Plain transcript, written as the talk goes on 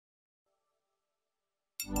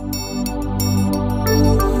Hello,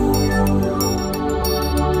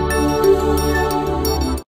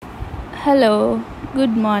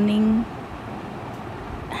 good morning,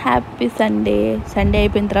 happy Sunday. Sunday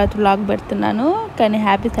అయిపోయిన తర్వాత vlog పెడుతున్నాను, కానీ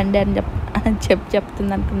హ్యాపీ సండే అని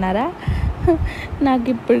చెప్తుంది అనుకున్నారా? నాకు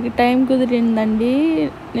ఇప్పటికి టైం కుదిరిందండి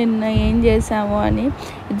నిన్న ఏం చేసాము అని.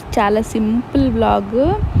 ఇది చాలా సింపుల్ వ్లాగ్,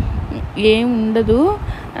 ఏం ఉండదు,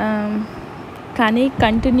 కానీ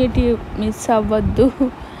కంటిన్యూటీ మిస్ అవ్వద్దు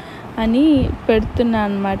అని పెడుతున్నా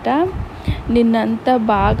అనమాట. నిన్నంతా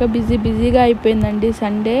బాగా బిజీగా అయిపోయిందండి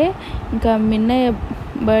సండే. ఇంకా మిన్నయ్య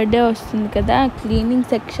బర్త్డే వస్తుంది కదా, క్లీనింగ్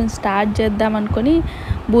సెక్షన్ స్టార్ట్ చేద్దాం అనుకొని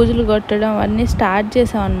బూజులు కొట్టడం అవన్నీ స్టార్ట్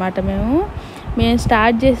చేసాం అనమాట. మేము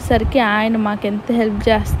స్టార్ట్ చేసేసరికి ఆయన మాకు ఎంత హెల్ప్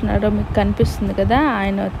చేస్తున్నాడో మీకు కనిపిస్తుంది కదా.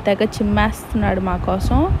 ఆయన తెగ చిమ్మేస్తున్నాడు మా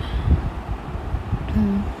కోసం.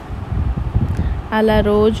 అలా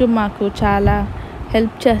రోజు మాకు చాలా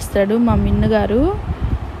హెల్ప్ చేస్తాడు మా మిన్ను గారు.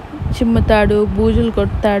 చిమ్ముతాడు, బూజులు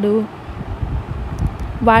కొడతాడు.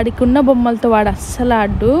 వాడికి ఉన్న బొమ్మలతో వాడు అస్సలు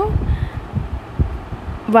ఆడు.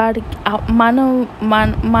 వాడికి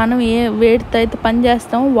మనం ఏ వేటితో అయితే పని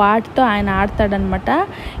చేస్తామో వాటితో ఆయన ఆడతాడనమాట.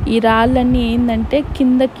 ఈ రాళ్ళన్నీ ఏంటంటే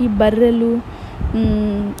కిందకి బర్రెలు,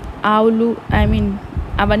 ఆవులు,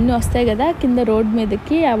 అవన్నీ వస్తాయి కదా కింద రోడ్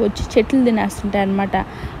మీదకి, అవి వచ్చి చెట్లు తినేస్తుంటాయి అన్నమాట.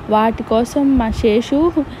 వాటి కోసం మా శేషు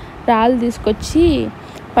రాళ్ళు తీసుకొచ్చి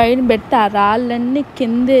పైన పెడితే ఆ రాళ్ళన్నీ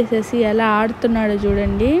కింద వేసేసి ఎలా ఆడుతున్నాడో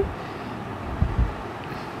చూడండి.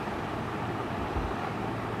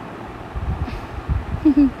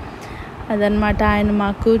 అదనమాట, ఆయన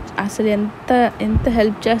మాకు అసలు ఎంత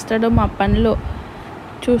హెల్ప్ చేస్తాడో మా పనిలో.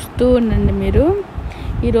 చూస్తూ ఉండండి మీరు.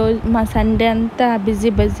 ఈరోజు మా సండే అంతా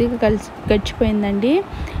బిజీగా గడిచిపోయిందండి.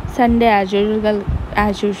 సండే యాజ్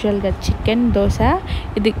యూజువల్గా చికెన్, దోశ,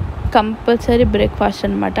 ఇది కంపల్సరీ బ్రేక్ఫాస్ట్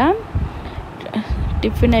అనమాట.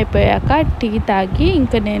 టిఫిన్ అయిపోయాక టీ తాగి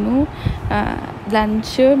ఇంకా నేను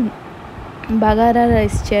లంచ్ బగారా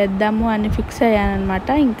రైస్ చేద్దాము అని ఫిక్స్ అయ్యాను అనమాట.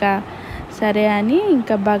 ఇంకా సరే అని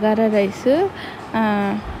ఇంకా బగారా రైస్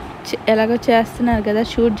ఎలాగో చేస్తున్నారు కదా,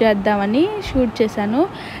 షూట్ చేద్దామని షూట్ చేశాను.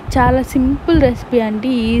 చాలా సింపుల్ రెసిపీ అండి,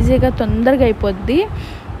 ఈజీగా తొందరగా అయిపోద్ది.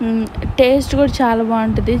 టేస్ట్ కూడా చాలా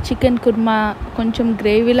బాగుంటుంది. చికెన్ కుర్మా కొంచెం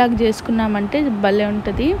గ్రేవీలాగా చేసుకున్నామంటే భలే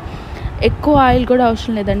ఉంటుంది. ఎక్కువ ఆయిల్ కూడా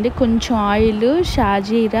అవసరం లేదండి, కొంచెం ఆయిల్,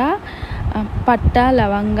 షాజీరా, పట్టా,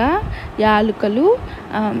 లవంగ, యాలకులు,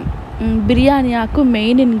 బిర్యానీ ఆకు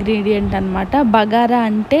మెయిన్ ఇంగ్రీడియంట్ అనమాట. బగారా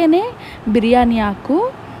అంటేనే బిర్యానీ ఆకు.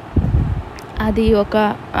 అది ఒక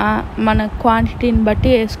మన క్వాంటిటీని బట్టి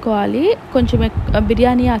వేసుకోవాలి. కొంచెం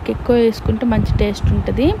బిర్యానీ ఆకు ఎక్కువ వేసుకుంటే మంచి టేస్ట్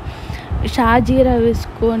ఉంటుంది. షాజీరా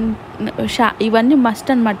ఇవన్నీ మస్ట్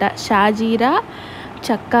అనమాట. షాజీరా,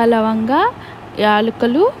 చెక్క, లవంగ,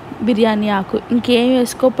 యాలకులు, బిర్యానీ ఆకు. ఇంకేం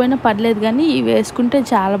వేసుకోకపోయినా పర్లేదు, కానీ ఇవి వేసుకుంటే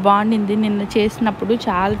చాలా బాగుండింది. నిన్న చేసినప్పుడు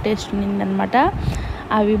చాలా టేస్ట్ ఉండింది అనమాట.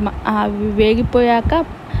 అవి వేగిపోయాక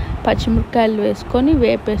పచ్చిమిరపకాయలు వేసుకొని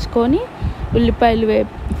వేపేసుకొని, ఉల్లిపాయలు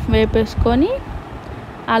వేపేసుకొని,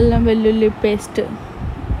 అల్లం వెల్లుల్లి పేస్ట్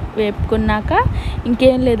వేపుకున్నాక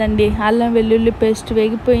ఇంకేం లేదండి, అల్లం వెల్లుల్లి పేస్ట్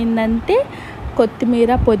వేగిపోయిందంటే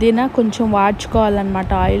కొత్తిమీర, పుదీనా కొంచెం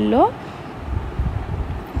వాడ్చుకోవాలన్నమాట ఆయిల్లో.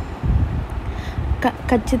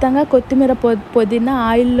 ఖచ్చితంగా కొత్తిమీర, పుదీనా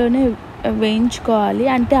ఆయిల్లోనే వేయించుకోవాలి,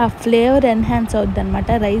 అంటే ఆ ఫ్లేవర్ ఎన్హాన్స్ అవుద్ది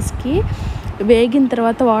అనమాట రైస్కి. వేగిన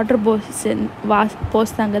తర్వాత వాటర్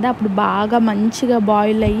పోస్తాం కదా, అప్పుడు బాగా మంచిగా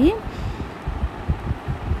బాయిల్ అయ్యి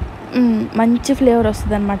మంచి ఫ్లేవర్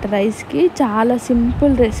వస్తుంది అనమాట రైస్కి. చాలా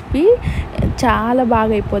సింపుల్ రెసిపీ, చాలా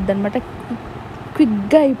బాగా అయిపోద్ది అనమాట,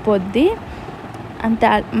 క్విక్గా అయిపోద్ది. అంతే,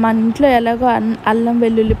 మన ఇంట్లో ఎలాగో అల్లం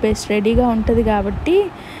వెల్లుల్లి పేస్ట్ రెడీగా ఉంటుంది కాబట్టి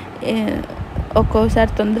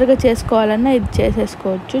ఒక్కోసారి తొందరగా చేసుకోవాలన్నా ఇది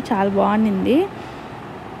చేసేసుకోవచ్చు. చాలా బాగుంది.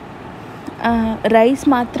 రైస్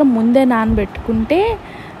మాత్రం ముందే నానబెట్టుకుంటే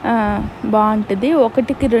బాగుంటుంది.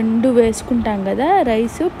 1కి 2 వేసుకుంటాం కదా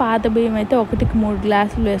రైస్. పాత బియ్యం అయితే 1కి 3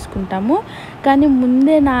 గ్లాసులు వేసుకుంటాము, కానీ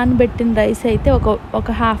ముందే నానబెట్టిన రైస్ అయితే ఒక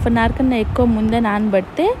హాఫ్ అన్ అవర్ కన్నా ఎక్కువ ముందే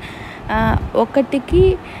నానబెడితే 1కి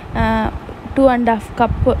 2.5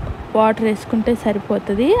 కప్ వాటర్ వేసుకుంటే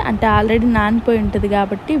సరిపోతుంది. అంటే ఆల్రెడీ నానిపోయి ఉంటుంది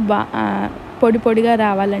కాబట్టి పొడిగా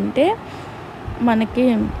రావాలంటే మనకి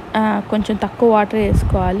కొంచెం తక్కువ వాటర్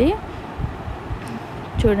వేసుకోవాలి.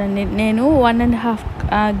 చూడండి, నేను 1.5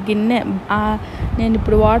 గిన్నె, నేను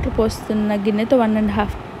ఇప్పుడు వాటర్ పోస్తున్న గిన్నెతో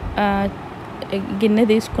 1.5 గిన్నె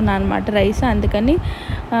తీసుకున్నాను అనమాట రైస్. అందుకని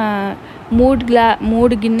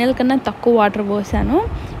 3 గిన్నెల కన్నా తక్కువ వాటర్ పోసాను.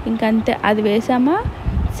 ఇంకంతే, అది వేసామా,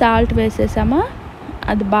 సాల్ట్ వేసేసామా,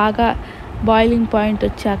 అది బాగా బాయిలింగ్ పాయింట్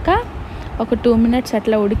వచ్చాక ఒక 2 మినిట్స్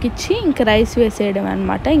అట్లా ఉడికించి ఇంకా రైస్ వేసేయడం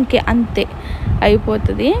అనమాట. అంతే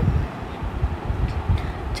అయిపోతుంది.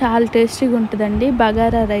 చాలా టేస్టీగా ఉంటుందండి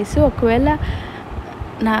బగారా రైస్. ఒకవేళ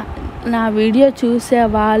నా వీడియో చూసే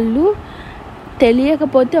వాళ్ళు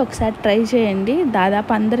తెలియకపోతే ఒకసారి ట్రై చేయండి.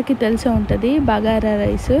 దాదాపు అందరికీ తెలిసే ఉంటుంది బగారా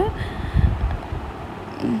రైస్.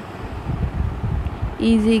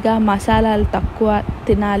 ఈజీగా మసాలాలు తక్కువ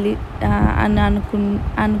తినాలి అని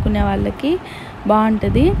అనుకునే వాళ్ళకి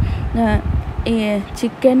బాగుంటుంది.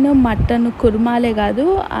 చికెన్ మటన్ కుర్మాలే కాదు,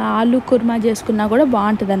 ఆలు కుర్మా చేసుకున్నా కూడా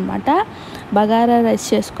బాగుంటుంది అనమాట. బగారా రైస్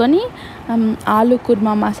చేసుకొని ఆలు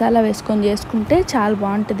కుర్మా మసాలా వేసుకొని చేసుకుంటే చాలా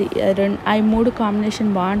బాగుంటుంది. అవి 3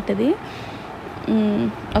 కాంబినేషన్ బాగుంటుంది.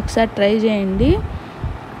 ఒకసారి ట్రై చేయండి.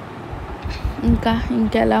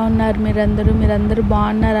 ఇంకెలా ఉన్నారు మీరందరూ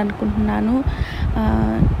బాగున్నారు అనుకుంటున్నాను.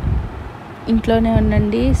 ఇంట్లోనే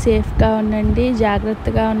ఉండండి, సేఫ్గా ఉండండి,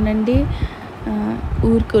 జాగ్రత్తగా ఉండండి.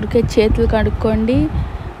 ఊరికే చేతులు కడుక్కోండి,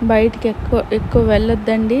 బయటికి ఎక్కువ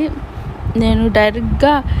వెళ్ళొద్దండి. నేను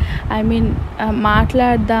డైరెక్ట్గా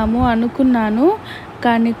మాట్లాడదాము అనుకున్నాను,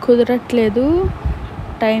 కానీ కుదరట్లేదు.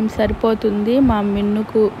 టైం సరిపోతుంది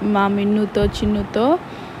మా మిన్నుతో చిన్నుతో.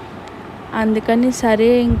 అందుకని సరే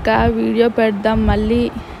ఇంకా వీడియో పెడదాం, మళ్ళీ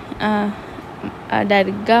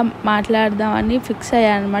డైరెక్ట్గా మాట్లాడదామని ఫిక్స్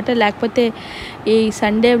అయ్యాను అనమాట. లేకపోతే ఈ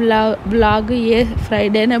సండే బ్లాగ్ ఏ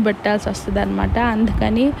ఫ్రైడేనే పెట్టాల్సి వస్తుంది అనమాట.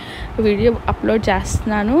 అందుకని వీడియో అప్లోడ్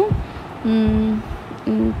చేస్తున్నాను.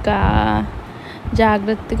 ఇంకా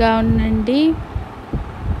జాగ్రత్తగా ఉండండి.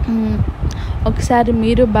 ఒకసారి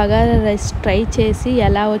మీరు బగారా రైస్ ట్రై చేసి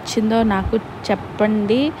ఎలా వచ్చిందో నాకు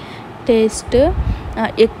చెప్పండి. టేస్ట్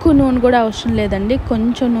ఎక్కువ నూనె కూడా అవసరం లేదండి,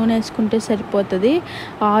 కొంచెం నూనె వేసుకుంటే సరిపోతుంది.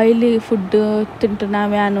 ఆయిలీ ఫుడ్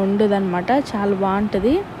తింటున్నామే అని ఉండదు అనమాట, చాలా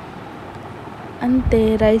బాగుంటుంది. అంతే,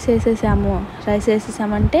 రైస్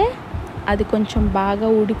వేసేసామంటే అది కొంచెం బాగా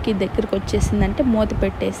ఉడికి దగ్గరికి వచ్చేసిందంటే మూత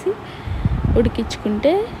పెట్టేసి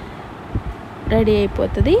ఉడికించుకుంటే రెడీ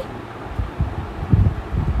అయిపోతుంది.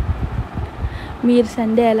 మీరు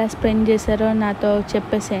సండే ఎలా స్పెండ్ చేశారో నాతో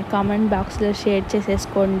చెప్పేసి కామెంట్ బాక్స్లో షేర్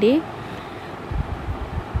చేసేసుకోండి.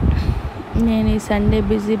 నేను ఈ సండే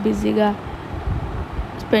బిజీగా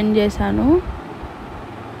స్పెండ్ చేశాను.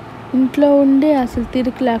 ఇంట్లో ఉండి అసలు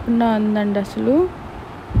తిరిగి లేకుండా ఉందండి. అసలు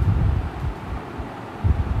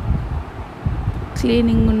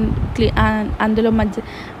అందులో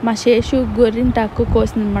మా శేషు గోరింటాకు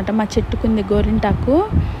కోసిందనమాట. మా చెట్టుకుంది గోరింటాకు.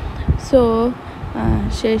 సో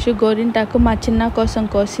శేషు గోరింటాకు మా చిన్న కోసం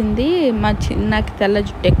కోసింది. మా చిన్నకి తెల్ల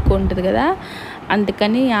జుట్టు ఎక్కువ ఉంటుంది కదా,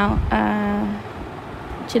 అందుకని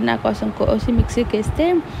చిన్న కోసం కోసి మిక్సీకి వేస్తే,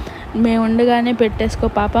 మేము ఉండగానే పెట్టేసుకో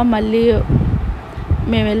పాప, మళ్ళీ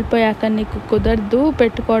మేము వెళ్ళిపోయాక నీకు కుదరదు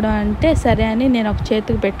పెట్టుకోవడం అంటే సరే అని నేను ఒక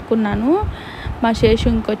చేతికి పెట్టుకున్నాను. మా శేషు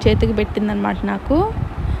ఇంకో చేతికి పెట్టిందనమాట. నాకు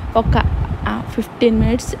ఒక 15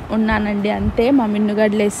 మినిట్స్ ఉన్నానండి అంతే. మా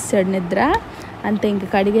మిన్నుగడ్డలు వేసేసాడు నిద్ర, అంతే. ఇంక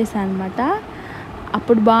కడిగేసాను అనమాట.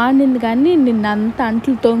 అప్పుడు బాగుండింది, కానీ నిన్నంతా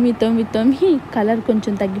అంట్లు తోమి కలర్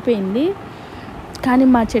కొంచెం తగ్గిపోయింది. కానీ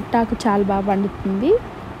మా చెట్టాకు చాలా బాగా పండుతుంది.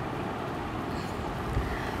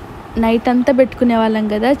 నైట్ అంతా పెట్టుకునే వాళ్ళం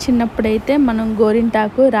కదా చిన్నప్పుడైతే. మనం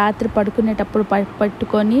గోరింటాకు రాత్రి పడుకునేటప్పుడు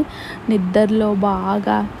పట్టుకొని నిద్రలో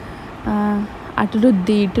బాగా అటు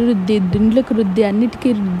రుద్ది ఇటు రుద్ది దిండ్లకు రుద్ది అన్నిటికీ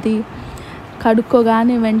రుద్ది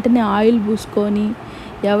కడుక్కోగానే వెంటనే ఆయిల్ పూసుకొని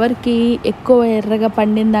ఎవరికి ఎక్కువ ఎర్రగా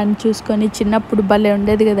పండిందని చూసుకొని చిన్నప్పుడు భలే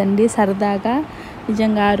ఉండేది కదండి సరదాగా.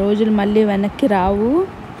 నిజంగా ఆ రోజులు మళ్ళీ వెనక్కి రావు.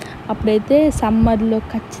 అప్పుడైతే సమ్మర్లో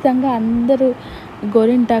ఖచ్చితంగా అందరూ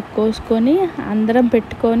గోరింటాకు కోసుకొని అందరం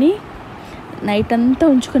పెట్టుకొని నైట్ అంతా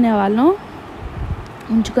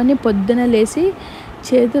ఉంచుకొని పొద్దున లేచి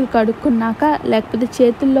చేతులు కడుక్కున్నాక, లేకపోతే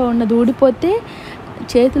చేతుల్లో ఉన్నది ఊడిపోతే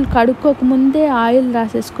చేతులు కడుక్కోకముందే ఆయిల్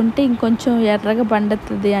రాసేసుకుంటే ఇంకొంచెం ఎర్రగా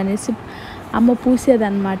పండుతుంది అనేసి అమ్మ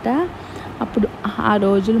పూసేదన్నమాట. అప్పుడు ఆ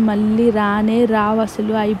రోజులు మళ్ళీ రావు,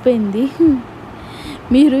 అసలు అయిపోయింది.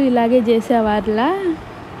 మీరు ఇలాగే చేసేవాళ్ళ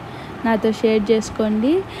నాతో షేర్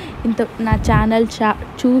చేసుకోండి. నా ఛానల్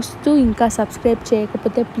చూస్తూ ఇంకా సబ్స్క్రైబ్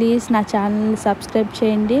చేయకపోతే ప్లీజ్ నా ఛానల్ని సబ్స్క్రైబ్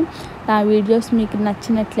చేయండి. నా వీడియోస్ మీకు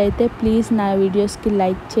నచ్చినట్లయితే ప్లీజ్ నా వీడియోస్కి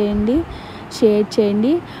లైక్ చేయండి, షేర్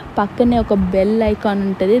చేయండి. పక్కనే ఒక బెల్ ఐకాన్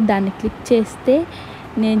ఉంటుంది, దాన్ని క్లిక్ చేస్తే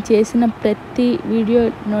నేను చేసిన ప్రతి వీడియో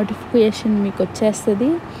నోటిఫికేషన్ మీకు వచ్చేస్తుంది.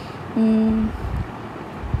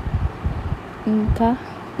 ఇంకా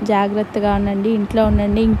జాగ్రత్తగా ఉండండి, ఇంట్లో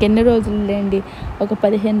ఉండండి. ఇంకెన్ని రోజులు లేండి, ఒక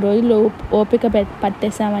 15 రోజులు ఓపిక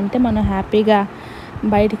పట్టేసామంటే మనం హ్యాపీగా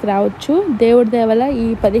బయటికి రావచ్చు. దేవుడి దయవల్ల ఈ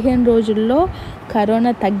 15 రోజుల్లో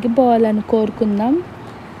కరోనా తగ్గిపోవాలని కోరుకుందాం.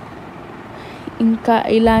 ఇంకా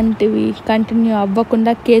ఇలాంటివి కంటిన్యూ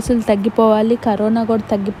అవ్వకుండా కేసులు తగ్గిపోవాలి, కరోనా కూడా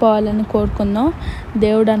తగ్గిపోవాలని కోరుకుందాం.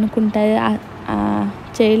 దేవుడు అనుకుంటే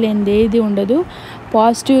చేయలేనిది ఏది ఉండదు.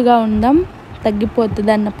 పాజిటివ్గా ఉందాం,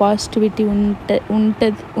 తగ్గిపోతుంది అన్న పాజిటివిటీ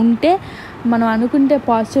ఉంటే మనం అనుకుంటే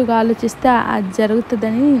పాజిటివ్గా ఆలోచిస్తే అది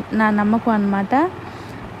జరుగుతుందని నా నమ్మకం అన్నమాట.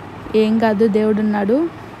 ఏం కాదు, దేవుడున్నాడు.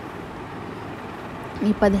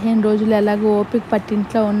 ఈ 15 రోజులు ఎలాగో ఓపిక పట్టి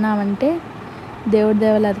ఇంట్లో ఉన్నామంటే దేవుడి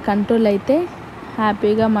దేవల అది కంట్రోల్ అయితే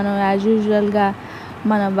హ్యాపీగా మనం యాజ్ యూజువల్గా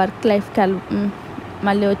మన వర్క్ లైఫ్కి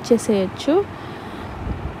మళ్ళీ వచ్చేసేయచ్చు.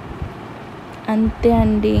 అంతే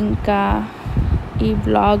అండి. ఇంకా ఈ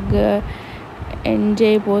వ్లాగ్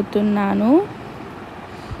ఎంజాయ్ అయిపోతున్నాను.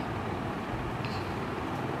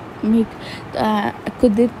 మీకు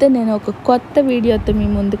కుదిరితే నేను ఒక కొత్త వీడియోతో మీ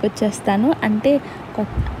ముందుకు వచ్చేస్తాను. అంటే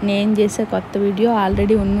నేను చేసే కొత్త వీడియో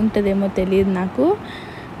ఆల్రెడీ ఉంటుందేమో తెలియదు నాకు.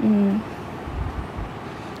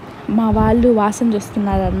 మా వాళ్ళు వాసన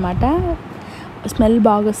చూస్తున్నారు అనమాట. స్మెల్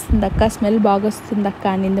బాగొస్తుందక్క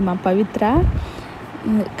అనింది మా పవిత్ర.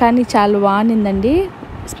 కానీ చాలా బాగుండిందండి.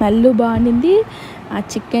 స్మెల్ బాగుండింది, ఆ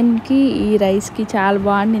చికెన్కి ఈ రైస్కి చాలా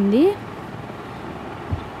బాగుండింది.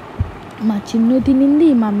 మా చిన్ను తినింది,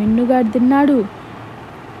 మా మిన్నుగాడు తిన్నాడు,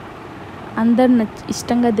 అందరు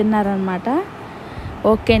ఇష్టంగా తిన్నారనమాట.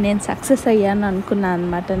 ఓకే, నేను సక్సెస్ అయ్యాను అనుకున్నాను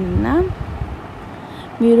అనమాట నిన్న.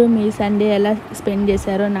 మీరు మీ సండే ఎలా స్పెండ్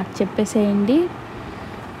చేశారో నాకు చెప్పేసేయండి.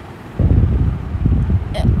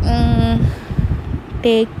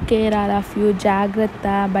 Take care all of you. జాగ్రత్త,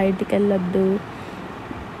 బయటికి వెళ్ళొద్దు,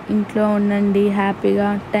 ఇంట్లో ఉండండి, హ్యాపీగా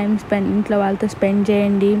ఇంట్లో వాళ్ళతో స్పెండ్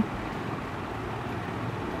చేయండి.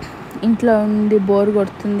 ఇంట్లో ఉండి బోర్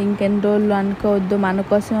కొడుతుంది ఇంకెన్ని రోజులు అనుకోవద్దు. మన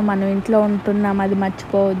కోసమే మనం ఇంట్లో ఉంటున్నాం, అది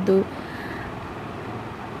మర్చిపోవద్దు.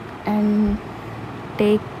 అండ్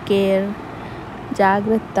టేక్ కేర్,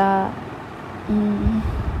 జాగ్రత్త.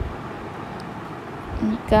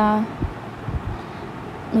 ఇంకా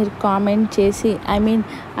మీరు కామెంట్ చేసి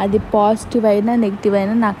అది పాజిటివ్ అయినా నెగిటివ్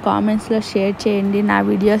అయినా నాకు కామెంట్స్లో షేర్ చేయండి. నా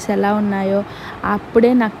వీడియోస్ ఎలా ఉన్నాయో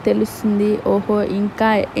అప్పుడే నాకు తెలుస్తుంది. ఓహో, ఇంకా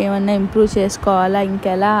ఏమన్నా ఇంప్రూవ్ చేసుకోవాలా,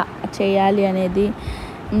 ఇంకెలా చేయాలి అనేది.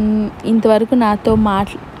 ఇంతవరకు నాతో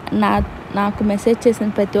నాకు మెసేజ్ చేసిన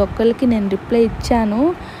ప్రతి ఒక్కరికి నేను రిప్లై ఇచ్చాను.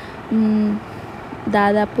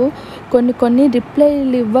 దాదాపు కొన్ని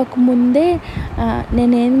రిప్లైలు ఇవ్వకముందే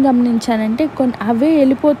నేనేం గమనించానంటే అవే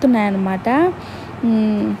వెళ్ళిపోతున్నాయి అన్నమాట.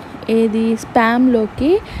 ఏది స్పామ్లోకి.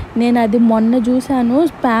 నేను అది మొన్న చూశాను,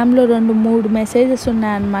 స్పామ్లో 2-3 మెసేజెస్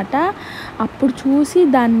ఉన్నాయన్నమాట. అప్పుడు చూసి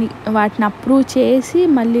వాటిని అప్రూవ్ చేసి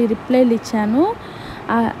మళ్ళీ రిప్లైలు ఇచ్చాను.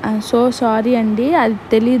 సో సారీ అండి, అది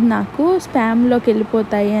తెలియదు నాకు స్పామ్లోకి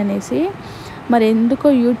వెళ్ళిపోతాయి అనేసి. మరి ఎందుకో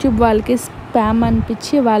యూట్యూబ్ వాళ్ళకి స్పామ్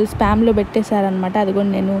అనిపించి వాళ్ళు స్పామ్లో పెట్టేశారనమాట.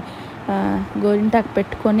 అదిగోండి నేను గోరింటాకు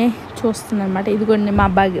పెట్టుకొని చూస్తున్నాను అనమాట. ఇదిగోండి మా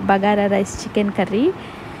బగారా రైస్ చికెన్ కర్రీ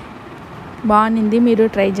బాగుంది, మీరు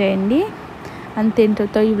ట్రై చేయండి.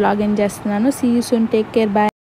 అంతేంటతో ఈ వ్లాగ్ ఏం చేస్తున్నాను. See you soon, take care, bye.